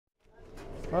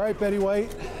All right, Betty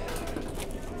White.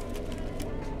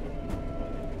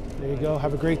 There you go.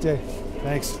 Have a great day.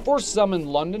 Thanks. For some in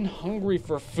London hungry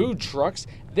for food trucks,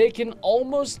 they can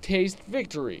almost taste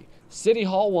victory. City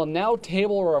Hall will now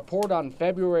table a report on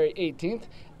February 18th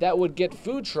that would get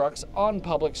food trucks on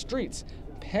public streets,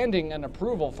 pending an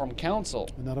approval from council.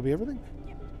 And that'll be everything?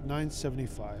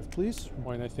 $9.75, please.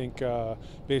 And I think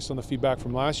based on the feedback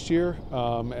from last year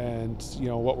and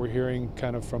what we're hearing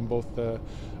kind of from both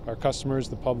our customers,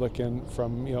 the public, and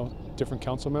from different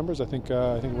council members, I think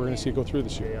we're going to see it go through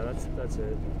this year. Yeah, that's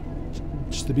it.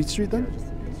 Just the Beat Street then? Yeah, just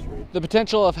the Beat Street. The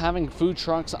potential of having food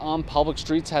trucks on public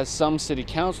streets has some city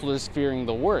councilors fearing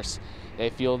the worst. They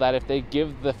feel that if they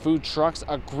give the food trucks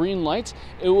a green light,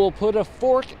 it will put a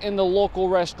fork in the local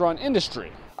restaurant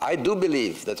industry. I do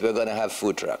believe that we're going to have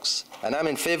food trucks, and I'm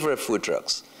in favor of food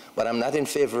trucks, but I'm not in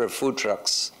favor of food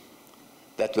trucks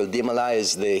that will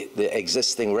demolish the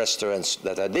existing restaurants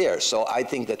that are there. So I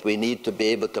think that we need to be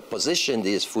able to position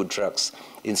these food trucks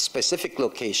in specific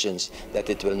locations that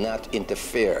it will not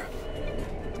interfere.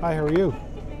 Hi, how are you?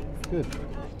 Good.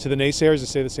 To the naysayers, I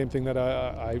say the same thing that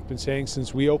I've been saying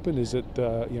since we opened, is that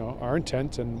our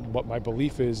intent and what my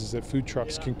belief is that food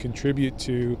trucks can contribute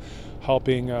to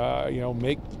helping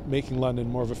making London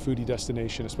more of a foodie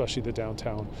destination, especially the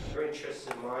downtown.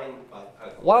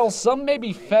 While some may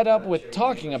be fed up with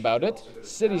talking about it,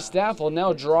 city staff will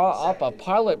now draw up a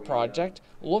pilot project,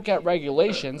 look at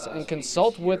regulations, and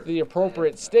consult with the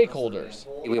appropriate stakeholders.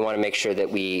 We want to make sure that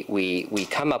we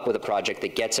come up with a project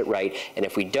that gets it right, and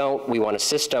if we don't, we want a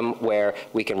system where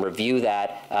we can review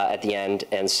that at the end.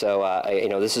 And so,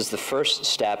 this is the first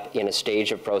step in a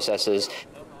stage of processes.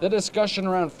 The discussion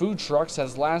around food trucks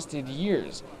has lasted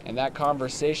years, and that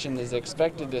conversation is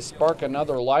expected to spark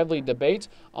another lively debate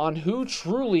on who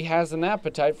truly has an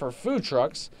appetite for food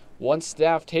trucks once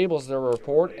staff tables their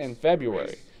report in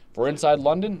February. For Inside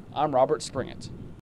London, I'm Robert Springett.